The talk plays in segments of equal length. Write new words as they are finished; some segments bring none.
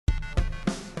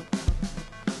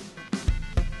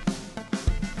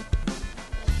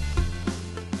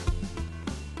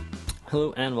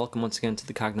Hello and welcome once again to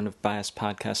the Cognitive Bias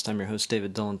Podcast. I'm your host,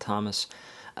 David Dylan Thomas.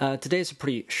 Today's a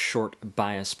pretty short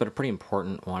bias, but a pretty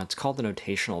important one. It's called the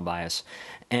notational bias.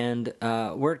 And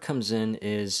where it comes in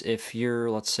is if you're,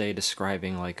 let's say,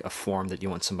 describing like a form that you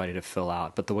want somebody to fill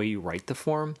out, but the way you write the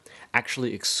form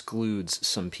actually excludes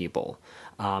some people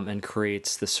and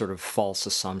creates this sort of false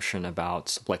assumption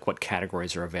about like what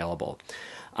categories are available.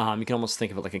 You can almost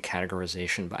think of it like a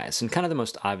categorization bias. And kind of the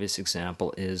most obvious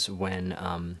example is when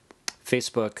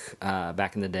Facebook,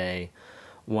 back in the day,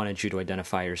 wanted you to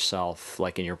identify yourself,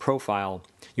 like in your profile,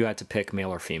 you had to pick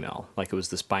male or female. Like it was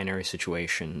this binary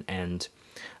situation. And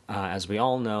as we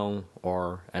all know,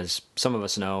 or as some of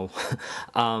us know,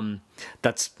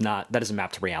 that isn't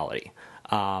mapped to reality.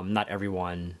 Not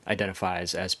everyone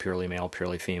identifies as purely male,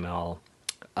 purely female.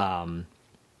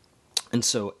 And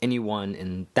so anyone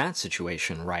in that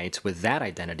situation, right, with that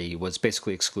identity was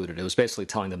basically excluded. It was basically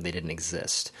telling them they didn't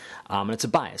exist. And it's a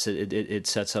bias. It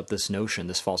sets up this notion,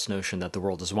 this false notion that the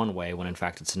world is one way when in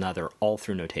fact it's another, all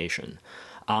through notation.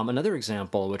 Another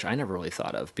example, which I never really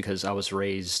thought of because I was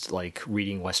raised like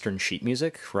reading Western sheet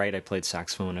music, right? I played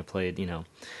saxophone, I played,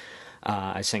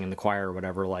 I sang in the choir or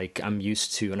whatever, like I'm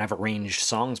used to, and I've arranged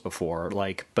songs before,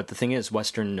 like, but the thing is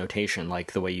Western notation,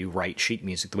 like the way you write sheet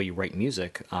music, the way you write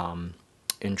music,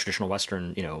 in traditional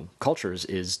Western, cultures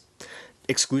is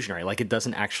exclusionary. Like it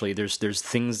doesn't actually, there's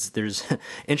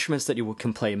instruments that you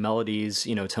can play, melodies,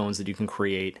 tones that you can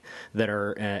create that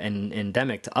are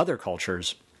endemic to other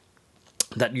cultures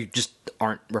that you just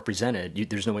aren't represented.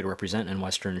 There's no way to represent in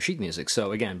Western sheet music.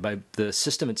 So again, by the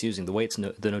system it's using, the way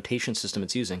the notation system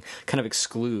it's using kind of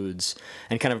excludes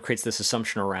and kind of creates this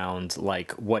assumption around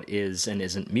like what is and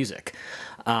isn't music.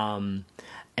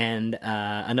 And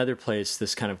another place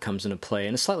this kind of comes into play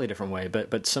in a slightly different way,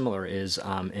 but similar, is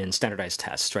in standardized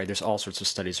tests, right? There's all sorts of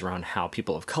studies around how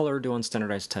people of color do on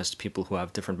standardized tests, people who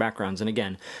have different backgrounds. And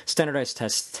again, standardized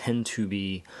tests tend to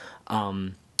be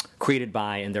created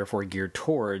by and therefore geared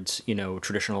towards,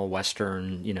 traditional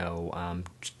Western,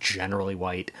 generally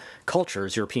white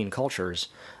cultures, European cultures.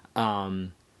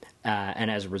 And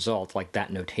as a result, like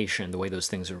that notation, the way those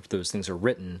things are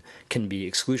written, can be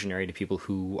exclusionary to people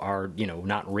who are,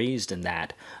 not raised in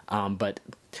that. But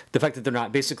the fact that they're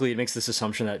not, basically, it makes this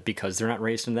assumption that because they're not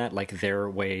raised in that, like their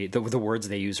way, the words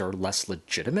they use are less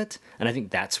legitimate. And I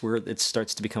think that's where it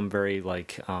starts to become very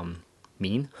like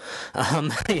mean.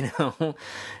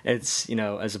 It's,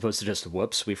 as opposed to just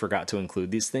whoops, we forgot to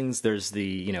include these things. There's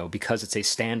the, because it's a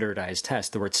standardized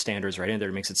test, the word standards right in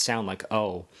there makes it sound like,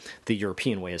 oh, the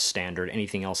European way is standard,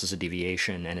 anything else is a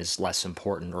deviation and is less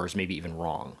important or is maybe even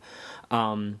wrong.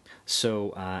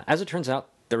 So as it turns out,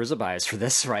 there is a bias for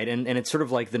this, right? And it's sort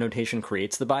of like the notation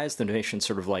creates the bias. The notation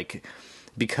sort of like,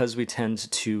 because we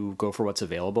tend to go for what's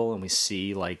available and we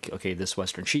see like, okay, this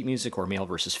Western sheet music or male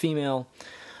versus female.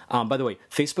 By the way,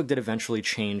 Facebook did eventually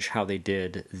change how they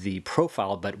did the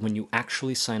profile, but when you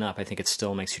actually sign up, I think it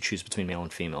still makes you choose between male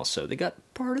and female. So they got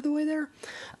part of the way there.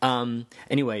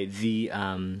 Anyway, the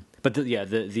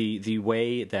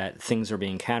way that things are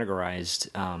being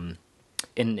categorized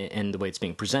in the way it's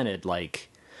being presented, like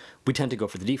we tend to go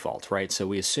for the default, right? So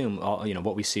we assume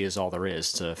what we see is all there is.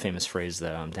 It's a famous phrase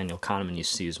that Daniel Kahneman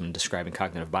used to use when describing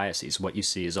cognitive biases. What you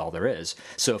see is all there is.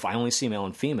 So if I only see male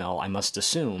and female, I must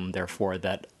assume, therefore,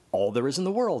 that all there is in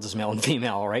the world is male and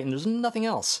female, right? And there's nothing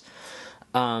else.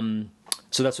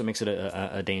 So that's what makes it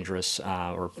a dangerous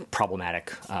or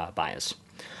problematic bias.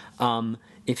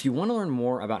 If you want to learn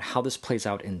more about how this plays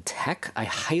out in tech, I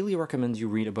highly recommend you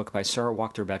read a book by Sarah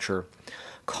Wachter-Becher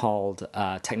called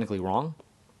Technically Wrong.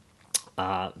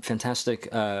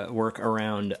 Fantastic work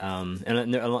around,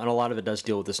 and a lot of it does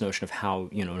deal with this notion of how,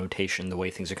 notation, the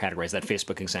way things are categorized, that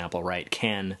Facebook example, right,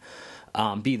 can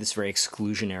be this very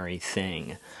exclusionary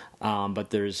thing. But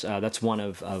that's one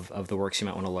of the works you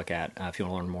might want to look at if you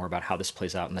want to learn more about how this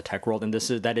plays out in the tech world. And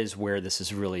that is where this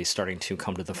is really starting to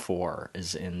come to the fore,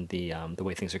 is in the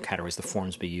way things are categorized, the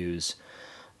forms we use.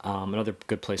 Another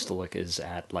good place to look is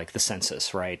at like the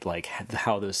census, right? Like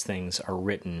how those things are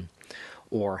written,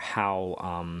 or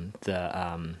how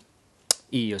the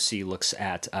EEOC looks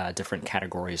at different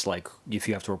categories. Like if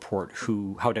you have to report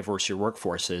how diverse your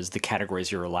workforce is, the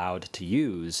categories you're allowed to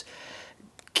use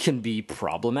can be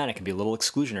problematic, can be a little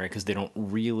exclusionary because they don't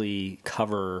really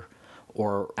cover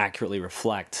or accurately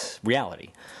reflect reality.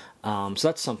 So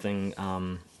that's something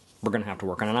we're going to have to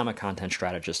work on. And I'm a content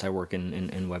strategist. I work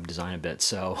in web design a bit,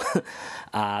 so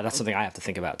that's something I have to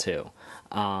think about too.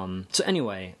 So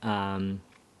anyway,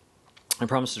 I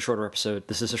promised a shorter episode.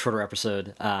 This is a shorter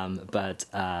episode, but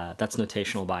that's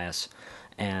notational bias.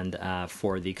 And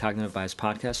for the Cognitive Bias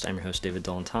Podcast, I'm your host, David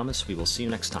Dylan Thomas. We will see you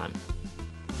next time.